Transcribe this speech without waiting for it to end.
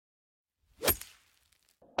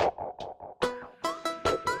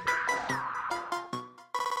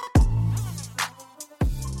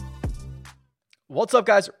What's up,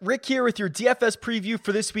 guys? Rick here with your DFS preview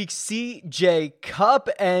for this week's CJ Cup.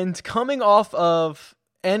 And coming off of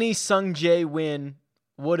any Sung Jae win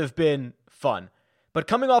would have been fun. But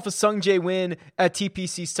coming off a Sung Jae win at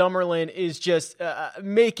TPC Summerlin is just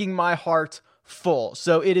making my heart full.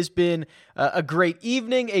 So it has been a great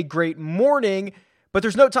evening, a great morning, but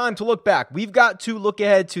there's no time to look back. We've got to look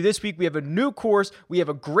ahead to this week. We have a new course. We have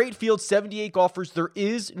a great field, 78 golfers. There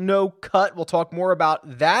is no cut. We'll talk more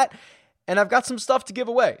about that. And I've got some stuff to give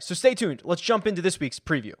away. So stay tuned. Let's jump into this week's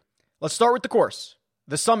preview. Let's start with the course,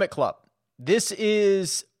 the Summit Club. This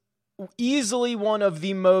is easily one of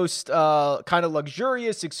the most kind of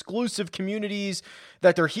luxurious, exclusive communities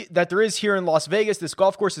that there is here in Las Vegas. This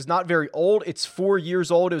golf course is not very old. It's 4 years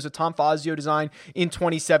old. It was a Tom Fazio design in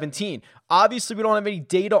 2017. Obviously, we don't have any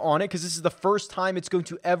data on it because this is the first time it's going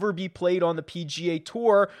to ever be played on the PGA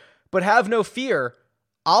Tour. But have no fear,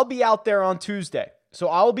 I'll be out there on Tuesday. So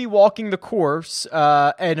I'll be walking the course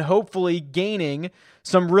and hopefully gaining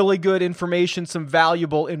some really good information, some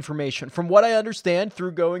valuable information. From what I understand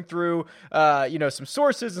through going through some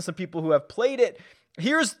sources and some people who have played it,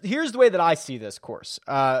 here's the way that I see this course.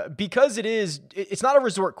 Because it's not a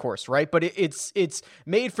resort course, right? But it's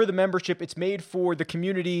made for the membership. It's made for the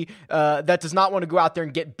community that does not want to go out there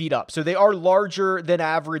and get beat up. So they are larger than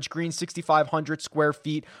average green, 6,500 square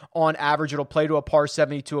feet on average. It'll play to a par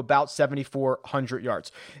 70 to about 7,400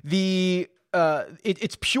 yards.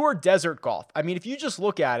 It's pure desert golf. I mean, if you just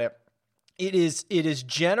look at it, it is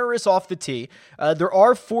generous off the tee. There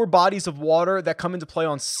are 4 bodies of water that come into play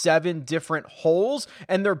on 7 different holes,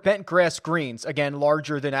 and they're bent grass greens, again,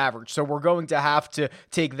 larger than average. So we're going to have to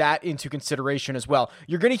take that into consideration as well.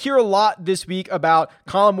 You're going to hear a lot this week about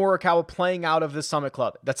Collin Morikawa playing out of the Summit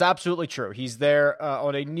Club. That's absolutely true. He's there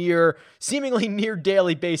on a seemingly near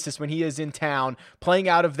daily basis when he is in town, playing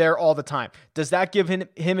out of there all the time. Does that give him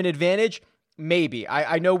an advantage? Maybe.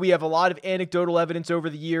 I know we have a lot of anecdotal evidence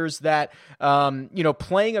over the years that,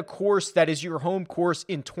 playing a course that is your home course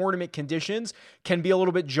in tournament conditions can be a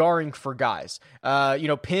little bit jarring for guys.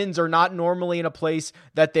 Pins are not normally in a place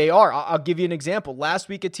that they are. I'll give you an example. Last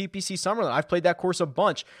week at TPC Summerlin, I've played that course a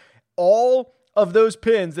bunch. All of those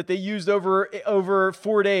pins that they used over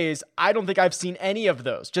 4 days, I don't think I've seen any of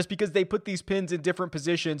those, just because they put these pins in different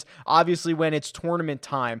positions, obviously when it's tournament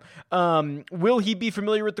time. Will he be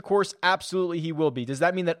familiar with the course? Absolutely he will be. Does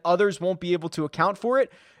that mean that others won't be able to account for it?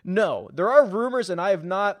 No. There are rumors, and I have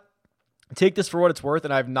not, take this for what it's worth,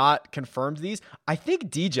 and I have not confirmed these. I think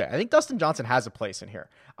Dustin Johnson has a place in here.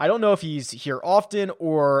 I don't know if he's here often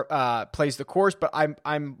or plays the course, but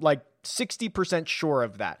I'm like 60% sure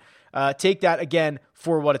of that. Take that again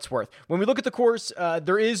for what it's worth. When we look at the course,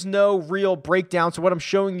 there is no real breakdown. So what I'm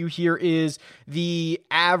showing you here is the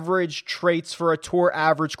average traits for a tour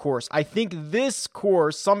average course. I think this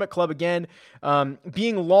course, Summit Club, again,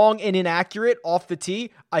 being long and inaccurate off the tee,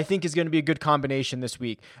 I think is going to be a good combination this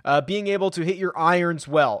week. Being able to hit your irons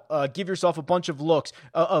well, give yourself a bunch of looks,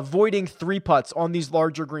 avoiding 3 putts on these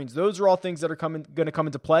larger greens. Those are all things that are going to come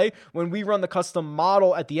into play. When we run the custom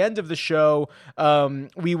model at the end of the show,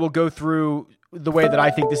 we will go through the way that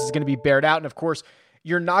I think this is going to be bared out. And of course,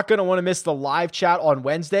 you're not going to want to miss the live chat on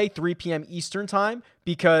Wednesday, 3 p.m. Eastern time,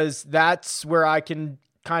 because that's where I can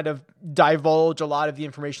kind of divulge a lot of the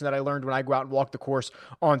information that I learned when I go out and walk the course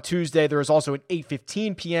on Tuesday. There is also an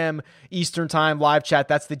 8:15 p.m. Eastern time live chat.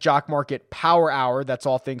 That's the Jock Market Power Hour. That's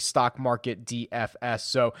all things stock market DFS.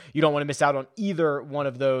 So you don't want to miss out on either one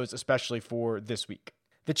of those, especially for this week.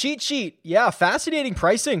 The cheat sheet, fascinating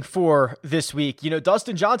pricing for this week.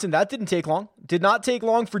 Dustin Johnson, that didn't take long. Did not take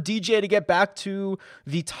long for DJ to get back to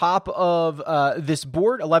the top of this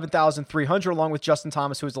board, 11,300, along with Justin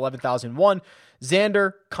Thomas, who is 11,001.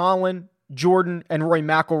 Xander, Colin, Jordan, and Rory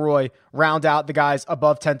McIlroy round out the guys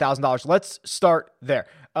above $10,000. Let's start there.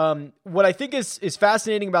 What I think is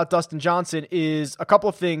fascinating about Dustin Johnson is a couple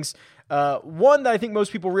of things. One that I think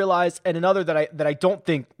most people realize, and another that I don't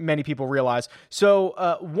think many people realize.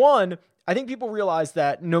 So, one, I think people realize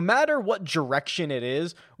that no matter what direction it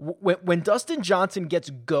is, when Dustin Johnson gets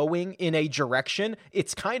going in a direction,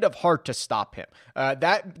 it's kind of hard to stop him.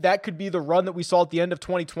 That could be the run that we saw at the end of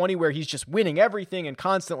 2020 where he's just winning everything and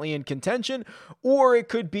constantly in contention, or it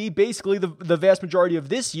could be basically the vast majority of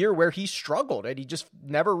this year where he struggled and he just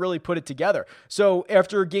never really put it together. So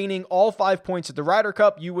after gaining all 5 points at the Ryder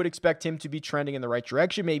Cup, you would expect him to be trending in the right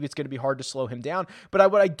direction. Maybe it's going to be hard to slow him down.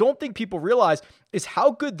 But what I don't think people realize is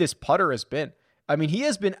how good this putter has been. I mean, he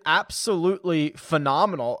has been absolutely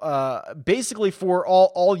phenomenal, basically for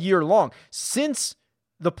all year long. Since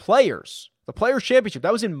the Players Championship,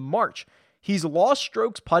 that was in March, he's lost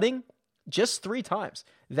strokes putting just 3 times.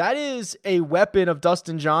 That is a weapon of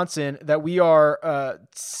Dustin Johnson that we are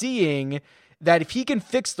seeing, that if he can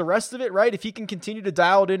fix the rest of it, right, if he can continue to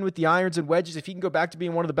dial it in with the irons and wedges, if he can go back to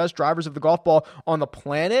being one of the best drivers of the golf ball on the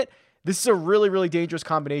planet, this is a really, really dangerous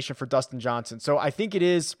combination for Dustin Johnson. So I think it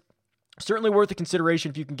is certainly worth a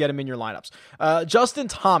consideration if you can get him in your lineups. Justin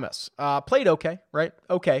Thomas played okay, right?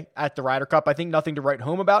 Okay at the Ryder Cup. I think nothing to write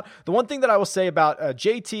home about. The one thing that I will say about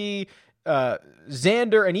JT,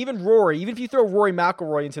 Xander, and even Rory, even if you throw Rory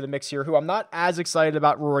McIlroy into the mix here, who I'm not as excited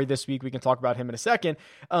about Rory this week, we can talk about him in a second,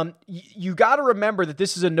 you got to remember that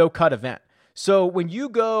this is a no-cut event. So when you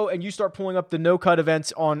go and you start pulling up the no-cut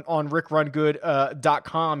events on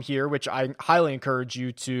rickrungood.com here, which I highly encourage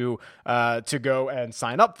you to go and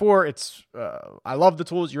sign up for. I love the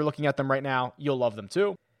tools. You're looking at them right now. You'll love them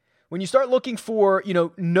too. When you start looking for,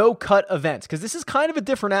 no-cut events, because this is kind of a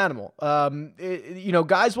different animal.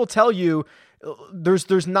 Guys will tell you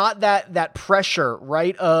there's not that pressure,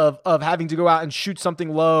 right, of having to go out and shoot something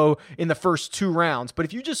low in the first 2 rounds. But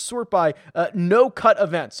if you just sort by no-cut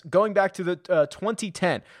events, going back to the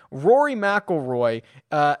 2010, Rory McIlroy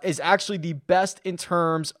is actually the best in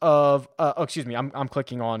terms of, I'm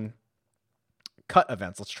clicking on cut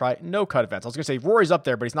events. Let's try no cut events. I was going to say Rory's up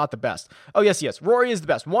there, but he's not the best. Oh, yes. Rory is the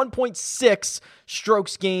best. 1.6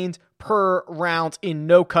 strokes gained per round in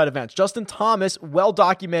no cut events. Justin Thomas, well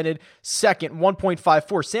documented, second,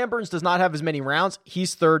 1.54. Sam Burns does not have as many rounds.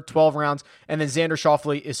 He's third, 12 rounds. And then Xander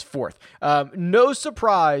Schauffele is fourth. No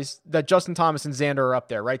surprise that Justin Thomas and Xander are up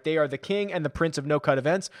there, right? They are the king and the prince of no cut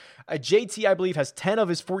events. JT, I believe, has 10 of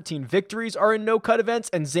his 14 victories are in no cut events.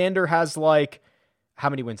 And Xander has how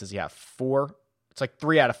many wins does he have? 4? It's like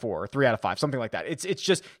 3 out of 4 or 3 out of 5, something like that. It's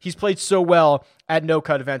just, he's played so well at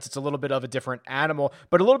no-cut events. It's a little bit of a different animal,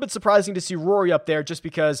 but a little bit surprising to see Rory up there just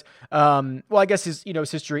because, I guess his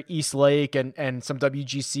history at East Lake and some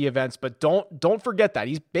WGC events, but don't forget that.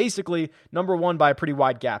 He's basically number 1 by a pretty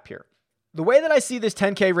wide gap here. The way that I see this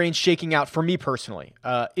 10K range shaking out for me personally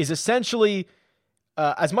is essentially,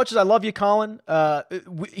 as much as I love you, Colin,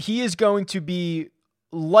 he is going to be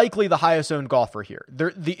likely the highest owned golfer here.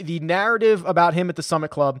 The narrative about him at the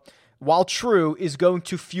Summit Club, while true, is going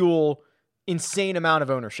to fuel insane amount of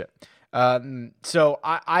ownership. So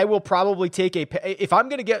I will probably take if I'm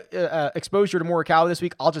going to get exposure to Morikawa this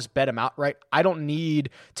week, I'll just bet him outright. I don't need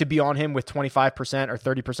to be on him with 25% or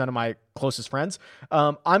 30% of my closest friends.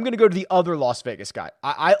 I'm going to go to the other Las Vegas guy.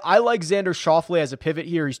 I like Xander Schauffele as a pivot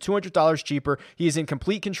here. He's $200 cheaper. He is in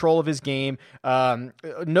complete control of his game.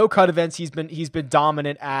 No cut events. He's been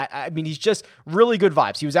dominant at. I mean, he's just really good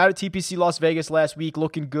vibes. He was out at TPC Las Vegas last week,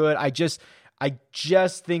 looking good. I just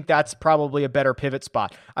think that's probably a better pivot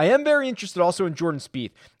spot. I am very interested also in Jordan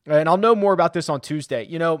Spieth, and I'll know more about this on Tuesday.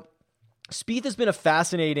 Spieth has been a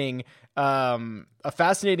fascinating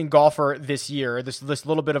golfer this year. This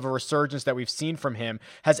little bit of a resurgence that we've seen from him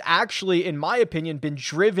has actually, in my opinion, been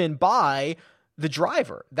driven by the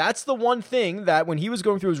driver. That's the one thing that when he was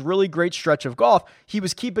going through his really great stretch of golf, he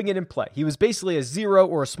was keeping it in play. He was basically a 0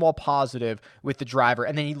 or a small positive with the driver,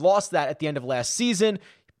 and then he lost that at the end of last season.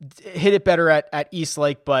 Hit it better at East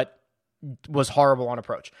Lake, but was horrible on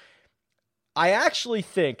approach. I actually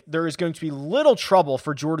think there is going to be little trouble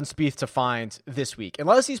for Jordan Spieth to find this week,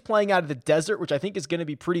 unless he's playing out of the desert, which I think is going to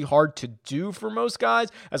be pretty hard to do for most guys,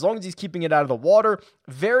 as long as he's keeping it out of the water.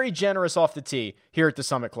 Very generous off the tee here at the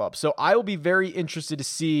Summit Club. So I will be very interested to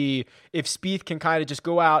see if Spieth can kind of just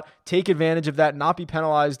go out, take advantage of that, not be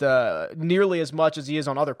penalized nearly as much as he is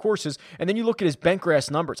on other courses. And then you look at his bent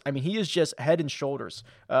grass numbers. I mean, he is just head and shoulders.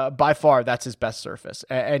 By far, that's his best surface.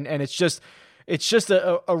 And it's just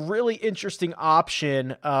a really interesting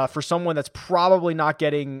option for someone that's probably not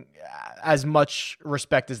getting as much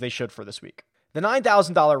respect as they should for this week. The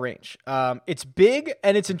 $9,000 range. It's big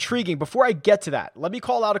and it's intriguing. Before I get to that, let me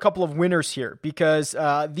call out a couple of winners here because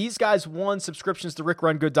these guys won subscriptions to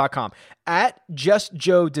rickrungood.com. At Just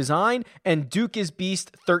Joe Design and Duke is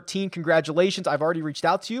Beast 13. Congratulations. I've already reached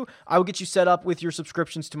out to you. I will get you set up with your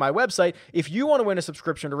subscriptions to my website. If you want to win a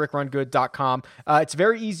subscription to rickrungood.com, it's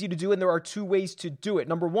very easy to do, and there are 2 ways to do it.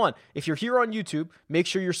 Number 1, if you're here on YouTube, make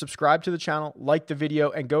sure you're subscribed to the channel, like the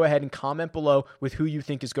video, and go ahead and comment below with who you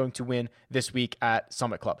think is going to win this week at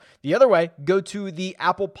Summit Club. The other way, go to the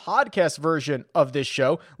Apple Podcast version of this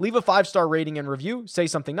show, leave a 5-star rating and review, say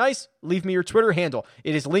something nice, leave me your Twitter handle.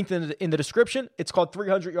 It is linked in the description. It's called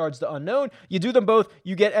 300 Yards to Unknown. You do them both,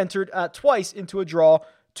 you get entered twice into a draw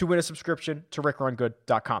to win a subscription to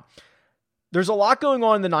rickrungood.com. There's a lot going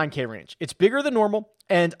on in the 9K range. It's bigger than normal,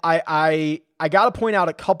 and I got to point out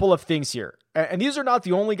a couple of things here. And these are not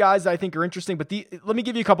the only guys that I think are interesting, but let me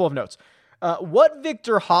give you a couple of notes. What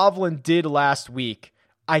Viktor Hovland did last week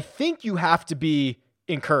I think you have to be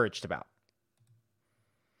encouraged about.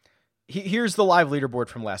 Here's the live leaderboard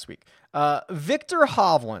from last week. Viktor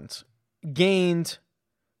Hovland gained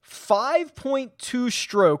 5.2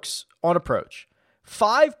 strokes on approach,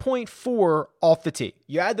 5.4 off the tee.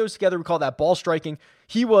 You add those together, we call that ball striking.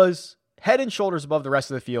 He was head and shoulders above the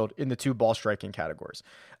rest of the field in the 2 ball striking categories.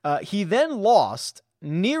 He then lost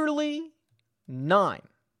nearly 9.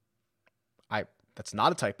 That's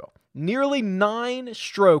not a typo. Nearly 9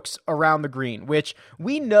 strokes around the green, which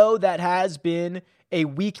we know that has been a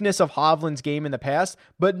weakness of Hovland's game in the past,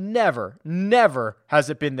 but never has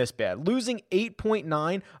it been this bad. Losing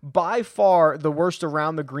 8.9, by far the worst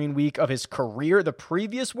around the green week of his career. The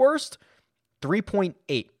previous worst,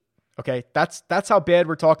 3.8. Okay, that's how bad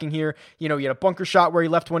we're talking here. You know, he had a bunker shot where he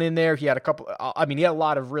left one in there. He had he had a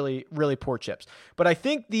lot of really, really poor chips. But I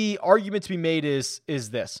think the argument to be made is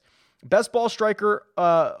this. Best ball striker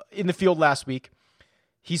in the field last week.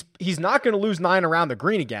 He's not going to lose 9 around the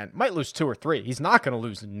green again. Might lose 2 or 3. He's not going to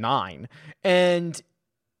lose 9. And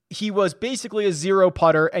he was basically a 0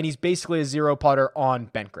 putter, and he's basically a 0 putter on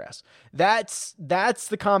bent grass. That's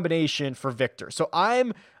the combination for Viktor. So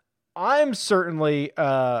I'm certainly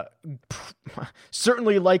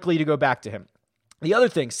likely to go back to him. The other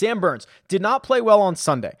thing, Sam Burns did not play well on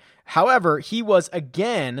Sunday. However, he was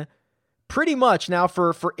again pretty much now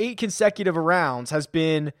for 8 consecutive rounds has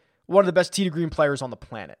been one of the best tee to green players on the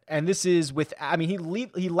planet. And this is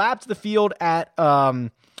he lapped the field at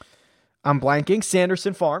I'm blanking,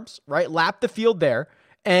 Sanderson Farms, right? Lapped the field there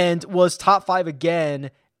and was top 5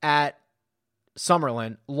 again at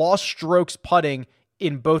Summerlin. Lost strokes putting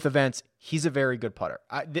in both events. He's a very good putter.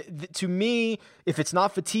 To me, if it's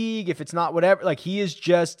not fatigue, if it's not whatever, like he is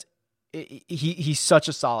just he's such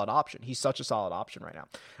a solid option. He's such a solid option right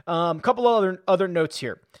now. Couple of other notes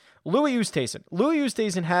here. Louis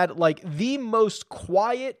Oosthuizen had like the most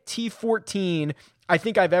quiet T14 I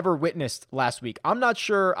think I've ever witnessed last week. I'm not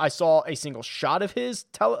sure I saw a single shot of his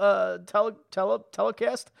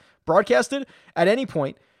broadcasted at any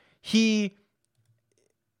point. He,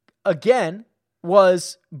 again,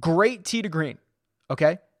 was great tee to green,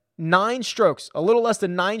 okay? 9 strokes, a little less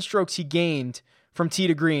than 9 strokes he gained from tee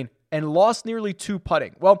to green and lost nearly 2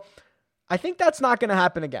 putting. Well, I think that's not going to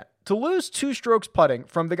happen again. To lose 2 strokes putting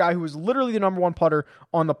from the guy who was literally the number 1 putter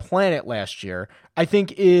on the planet last year, I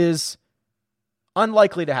think is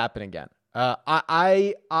unlikely to happen again.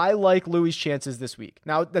 I like Louis' chances this week.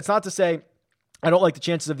 Now, that's not to say I don't like the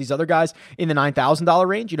chances of these other guys in the $9,000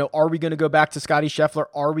 range. You know, are we going to go back to Scotty Scheffler?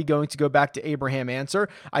 Are we going to go back to Abraham Ancer?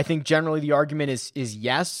 I think generally the argument is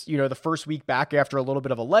yes. You know, the first week back after a little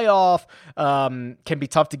bit of a layoff can be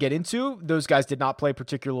tough to get into. Those guys did not play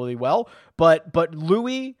particularly well. But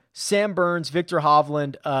Louis, Sam Burns, Viktor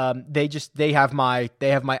Hovland, they have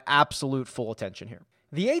my absolute full attention here.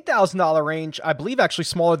 The $8,000 range, I believe, actually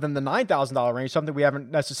smaller than the $9,000 range, something we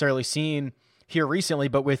haven't necessarily seen here recently,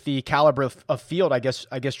 but with the caliber of field, I guess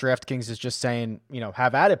DraftKings is just saying, you know,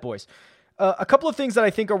 have at it, boys. A couple of things that I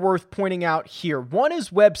think are worth pointing out here. One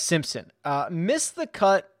is Webb Simpson. Missed the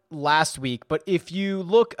cut last week, but if you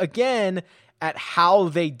look again at how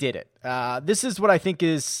they did it, this is what I think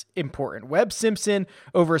is important. Webb Simpson,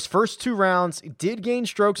 over his first 2 rounds, did gain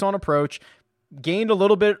strokes on approach, gained a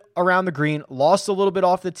little bit around the green, lost a little bit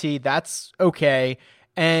off the tee. That's okay.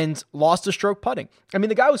 And lost a stroke putting. I mean,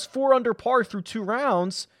 the guy was 4 under par through 2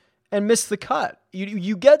 rounds and missed the cut.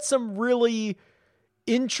 You get some really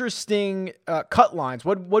interesting cut lines.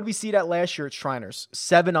 What did we see that last year at Shriners?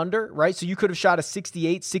 7 under, right? So you could have shot a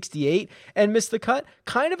 68 and missed the cut.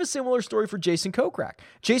 Kind of a similar story for Jason Kokrak.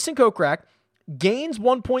 Jason Kokrak gains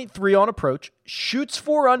 1.3 on approach, shoots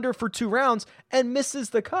 4 under for 2 rounds, and misses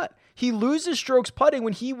the cut. He loses strokes putting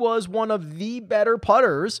when he was one of the better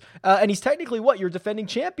putters, and he's technically your defending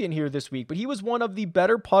champion here this week, but he was one of the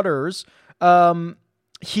better putters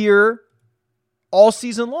here all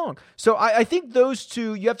season long. So I think those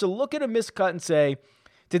two, you have to look at a miscut and say,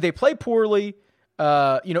 did they play poorly?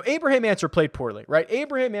 Abraham Ancer played poorly, right?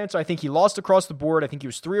 Abraham Ancer, I think he lost across the board. I think he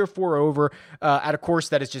was 3 or 4 over at a course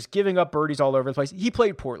that is just giving up birdies all over the place. He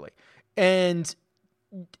played poorly. And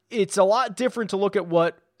it's a lot different to look at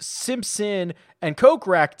what Simpson and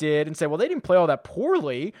Kokrak did and say, well, they didn't play all that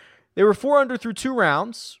poorly. They were 4 under through 2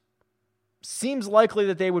 rounds. Seems likely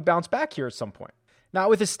that they would bounce back here at some point. Now,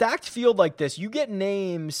 with a stacked field like this, you get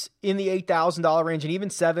names in the $8,000 range and even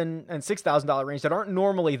 $7,000 and $6,000 range that aren't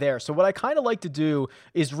normally there. So what I kind of like to do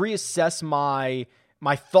is reassess my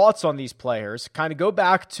thoughts on these players, kind of go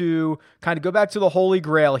back to the Holy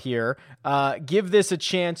Grail here, give this a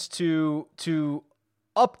chance to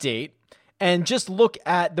update, and just look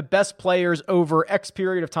at the best players over X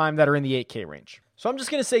period of time that are in the 8K range. So I'm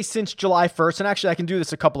just going to say since July 1st, and actually I can do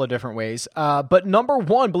this a couple of different ways. But number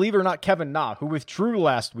one, believe it or not, Kevin Na, who withdrew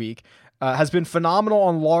last week, has been phenomenal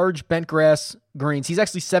on large bent grass greens. He's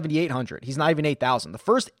actually 7,800. He's not even 8,000. The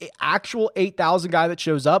first actual 8,000 guy that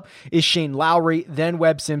shows up is Shane Lowry, then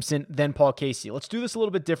Webb Simpson, then Paul Casey. Let's do this a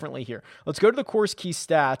little bit differently here. Let's go to the course key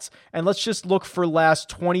stats, and let's just look for last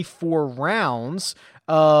 24 rounds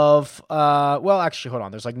of, actually, hold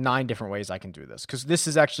on. There's like 9 different ways I can do this because this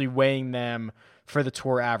is actually weighing them for the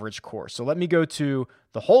tour average course. So let me go to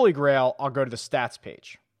the Holy Grail. I'll go to the stats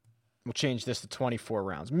page. We'll change this to 24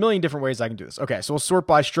 rounds. A million different ways I can do this. Okay, so we'll sort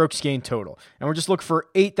by strokes gained total. And we'll just look for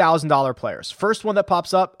 $8,000 players. First one that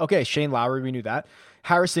pops up, okay, Shane Lowry, we knew that.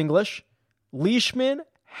 Harris English, Leishman,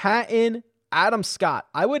 Hatton, Adam Scott.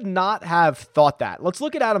 I would not have thought that. Let's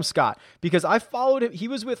look at Adam Scott because I followed him. He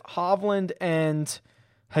was with Hovland and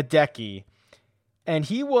Hideki. And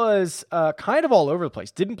he was kind of all over the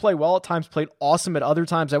place. Didn't play well at times, played awesome at other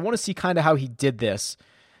times. I want to see kind of how he did this.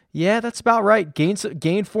 Yeah, that's about right. Gained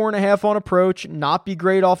 4.5 on approach, not be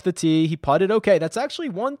great off the tee. He putted okay. That's actually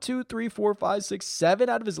 1, 2, 3, 4, 5, 6, 7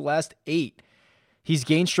 out of his last 8. He's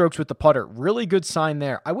gained strokes with the putter. Really good sign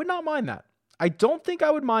there. I would not mind that. I don't think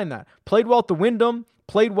I would mind that. Played well at the Wyndham,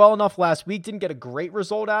 played well enough last week. Didn't get a great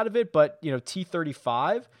result out of it, but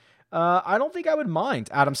T35. I don't think I would mind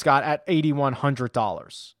Adam Scott at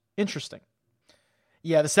 $8,100. Interesting.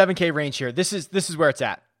 Yeah, the 7K range here. This is where it's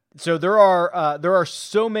at. So there are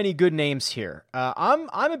so many good names here. I'm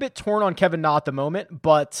a bit torn on Kevin Na at the moment,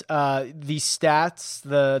 but the stats,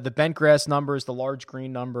 the bent grass numbers, the large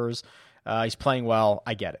green numbers, he's playing well.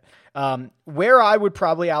 I get it. Where I would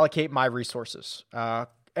probably allocate my resources,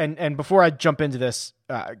 and before I jump into this,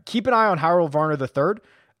 keep an eye on Harold Varner III.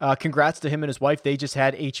 Congrats to him and his wife. They just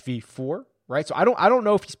had HV4, right? So I don't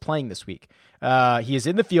know if he's playing this week. He is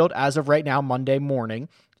in the field as of right now, Monday morning.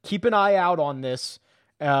 Keep an eye out on this.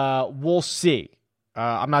 We'll see.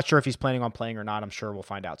 I'm not sure if he's planning on playing or not. I'm sure we'll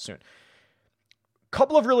find out soon.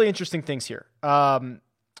 Couple of really interesting things here.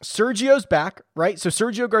 Sergio's back, right? So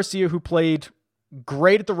Sergio Garcia, who played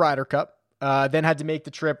great at the Ryder Cup, then had to make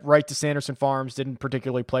the trip right to Sanderson Farms, didn't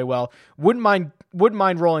particularly play well. Wouldn't mind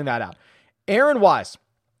rolling that out. Aaron Wise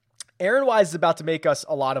is about to make us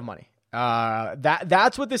a lot of money.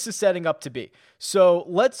 That's what this is setting up to be. So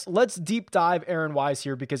let's deep dive Aaron Wise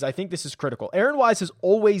here because I think this is critical. Aaron Wise has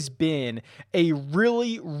always been a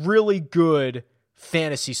really, really good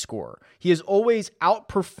fantasy scorer. He has always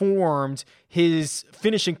outperformed his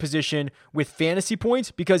finishing position with fantasy points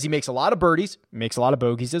because he makes a lot of birdies, makes a lot of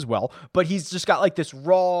bogeys as well, but he's just got like this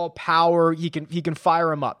raw power. He can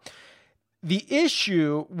fire him up. The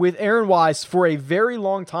issue with Aaron Wise for a very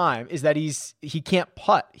long time is that he can't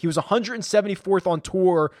putt. He was 174th on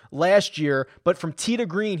tour last year, but from tee to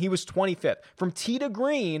green, he was 25th. From tee to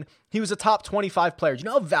green, he was a top 25 player. Do you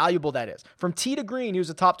know how valuable that is? From tee to green, he was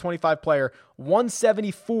a top 25 player,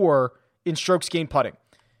 174 in strokes gained putting.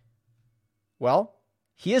 Well,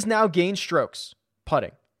 he has now gained strokes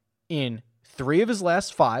putting in 3 of his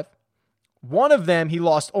last 5. One of them, he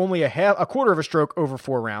lost only a quarter of a stroke over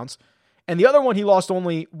 4 rounds. And the other one, he lost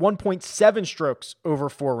only 1.7 strokes over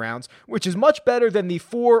 4 rounds, which is much better than the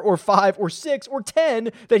 4 or 5 or 6 or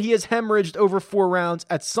 10 that he has hemorrhaged over 4 rounds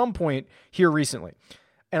at some point here recently.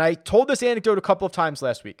 And I told this anecdote a couple of times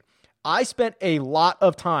last week. I spent a lot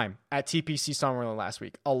of time at TPC Summerlin last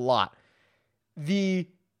week. A lot.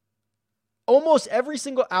 Almost every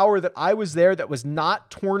single hour that I was there that was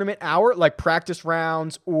not tournament hour, like practice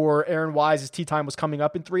rounds or Aaron Wise's tee time was coming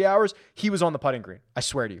up in 3 hours, he was on the putting green. I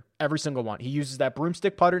swear to you, every single one. He uses that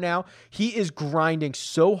broomstick putter now. He is grinding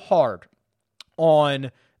so hard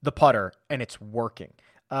on the putter, and it's working.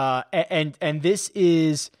 And this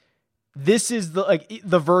is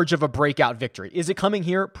the verge of a breakout victory. Is it coming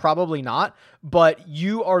here? Probably not. But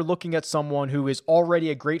you are looking at someone who is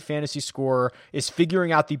already a great fantasy scorer, is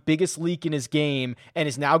figuring out the biggest leak in his game, and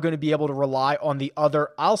is now going to be able to rely on the other,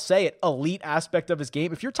 I'll say it, elite aspect of his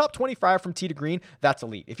game. If you're top 25 from tee to green, that's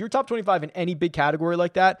elite. If you're top 25 in any big category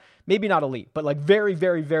like that, maybe not elite, but like very,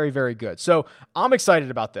 very, very, very good. So I'm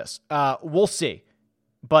excited about this. We'll see.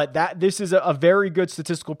 But this is a very good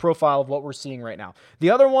statistical profile of what we're seeing right now.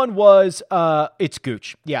 The other one was it's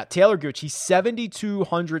Gooch. Yeah, Taylor Gooch. He's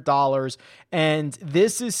 $7,200, and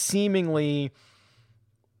this is seemingly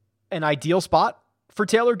an ideal spot for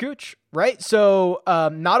Taylor Gooch, right? So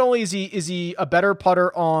not only is he a better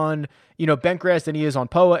putter on bent grass than he is on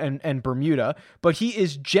POA and Bermuda, but he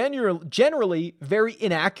is generally very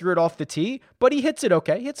inaccurate off the tee, but he hits it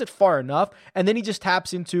okay. He hits it far enough, and then he just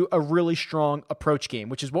taps into a really strong approach game,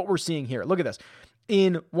 which is what we're seeing here. Look at this.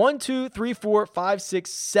 In 1, 2, 3, 4, 5, 6,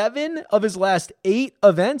 7 of his last 8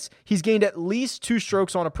 events, he's gained at least 2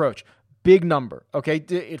 strokes on approach. Big number, okay?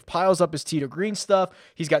 It piles up his tee to green stuff.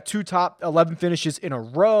 He's got 2 top 11 finishes in a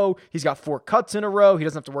row. He's got 4 cuts in a row. He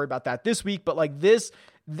doesn't have to worry about that this week, but like this,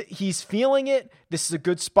 he's feeling it. This is a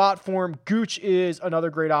good spot for him. Gooch is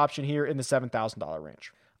another great option here in the $7,000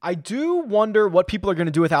 range. I do wonder what people are going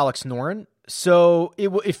to do with Alex Noren. So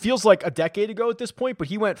it feels like a decade ago at this point, but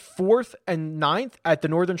he went 4th and 9th at the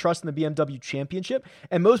Northern Trust in the BMW Championship.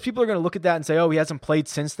 And most people are going to look at that and say, oh, he hasn't played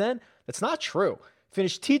since then. That's not true.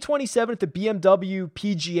 Finished T27 at the BMW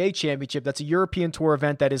PGA Championship. That's a European Tour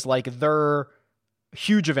event that is like their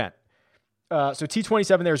huge event. So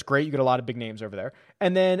T27 there is great. You get a lot of big names over there.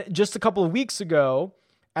 And then just a couple of weeks ago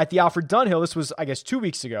at the Alfred Dunhill, this was, I guess, 2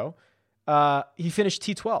 weeks ago, he finished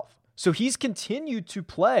T12. So he's continued to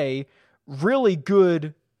play really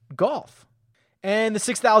good golf. And the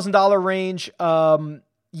 $6,000 range,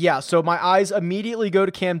 so my eyes immediately go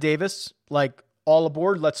to Cam Davis, like all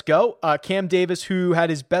aboard, let's go. Cam Davis, who had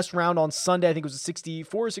his best round on Sunday, I think it was a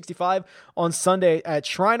 64 or 65 on Sunday at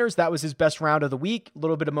Shriners. That was his best round of the week, a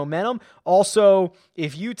little bit of momentum. Also,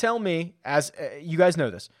 if you tell me, as you guys know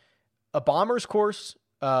this, a Bombers course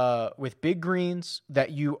with big greens that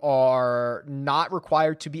you are not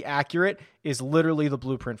required to be accurate is literally the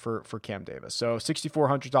blueprint for Cam Davis. So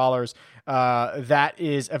 $6,400, that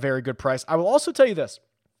is a very good price. I will also tell you this.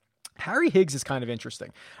 Harry Higgs is kind of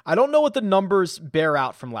interesting. I don't know what the numbers bear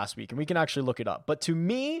out from last week, and we can actually look it up. But to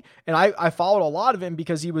me, and I followed a lot of him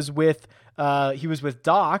because he was with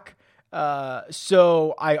Doc.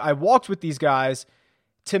 So I walked with these guys.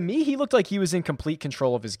 To me, he looked like he was in complete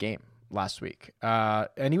control of his game last week.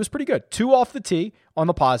 And he was pretty good. 2 off the tee on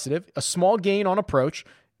the positive, a small gain on approach,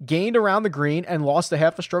 gained around the green, and lost a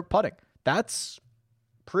half a stroke putting. That's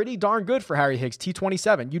pretty darn good for Harry Higgs,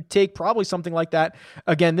 T27. You'd take probably something like that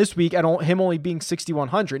again this week at him only being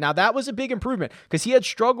 6,100. Now, that was a big improvement because he had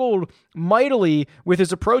struggled mightily with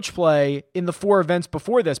his approach play in the 4 events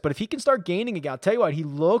before this. But if he can start gaining again, I'll tell you what, he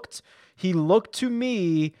looked to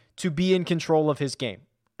me to be in control of his game.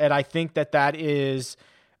 And I think that is,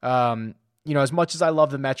 as much as I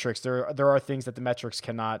love the metrics, there are things that the metrics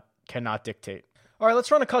cannot dictate. All right,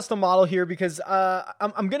 let's run a custom model here because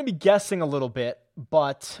I'm going to be guessing a little bit,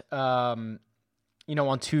 but on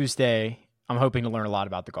Tuesday I'm hoping to learn a lot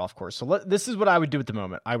about the golf course. So this is what I would do at the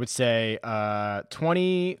moment. I would say last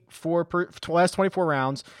 24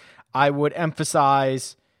 rounds, I would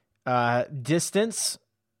emphasize distance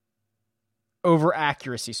over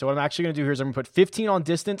accuracy. So what I'm actually going to do here is I'm going to put 15 on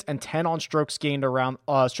distance and 10 on strokes gained off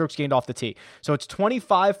the tee. So it's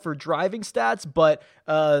 25 for driving stats, but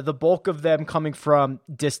the bulk of them coming from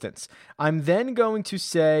distance. I'm then going to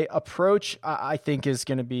say approach. I think is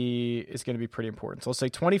going to be pretty important. So I'll say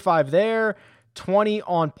 25 there, 20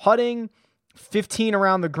 on putting, 15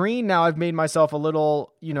 around the green. Now I've made myself a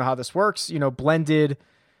little, you know how this works, blended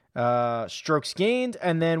strokes gained.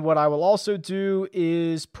 And then what I will also do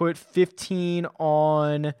is put 15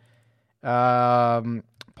 on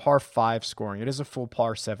par 5 scoring. It is a full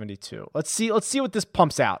par 72. Let's see what this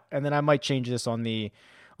pumps out. And then I might change this on the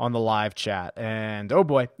live chat. And oh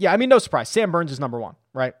boy. Yeah, I mean, no surprise. Sam Burns is number 1,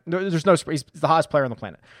 right? There's no surprise. He's the hottest player on the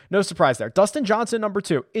planet. No surprise there. Dustin Johnson, number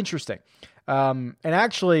 2. Interesting. And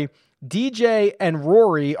actually, DJ and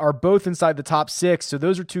Rory are both inside the top 6. So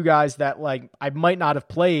those are 2 guys that like I might not have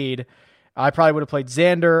played. I probably would have played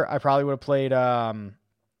Xander. I probably would have played, a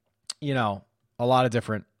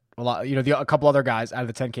couple other guys out of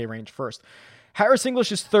the 10K range first. Harris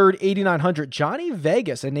English is 3rd, 8,900. Johnny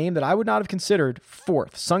Vegas, a name that I would not have considered,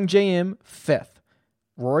 4th. Sung J M 5th.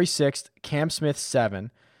 Rory 6th. Cam Smith 7.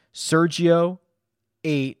 Sergio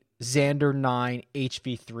 8. Xander 9,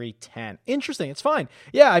 HV3 10. Interesting. It's fine.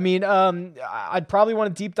 Yeah, I mean, I'd probably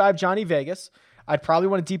want to deep dive Johnny Vegas. I'd probably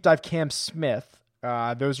want to deep dive Cam Smith.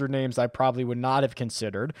 Those are names I probably would not have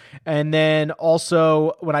considered. And then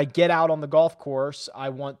also, when I get out on the golf course, I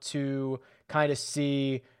want to kind of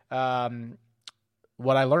see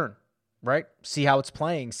what I learn, right? See how it's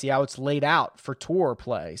playing, see how it's laid out for tour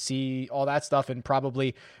play, see all that stuff, and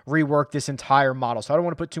probably rework this entire model. So I don't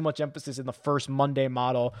want to put too much emphasis in the first Monday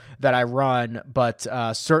model that I run, but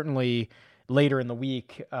certainly later in the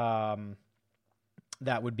week,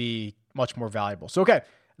 that would be much more valuable. So, okay,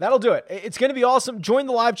 that'll do it. It's going to be awesome. Join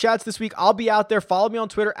the live chats this week. I'll be out there. Follow me on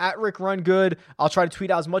Twitter at RickRunGood. I'll try to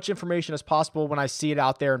tweet out as much information as possible when I see it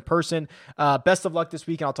out there in person. Best of luck this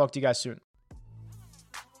week, and I'll talk to you guys soon.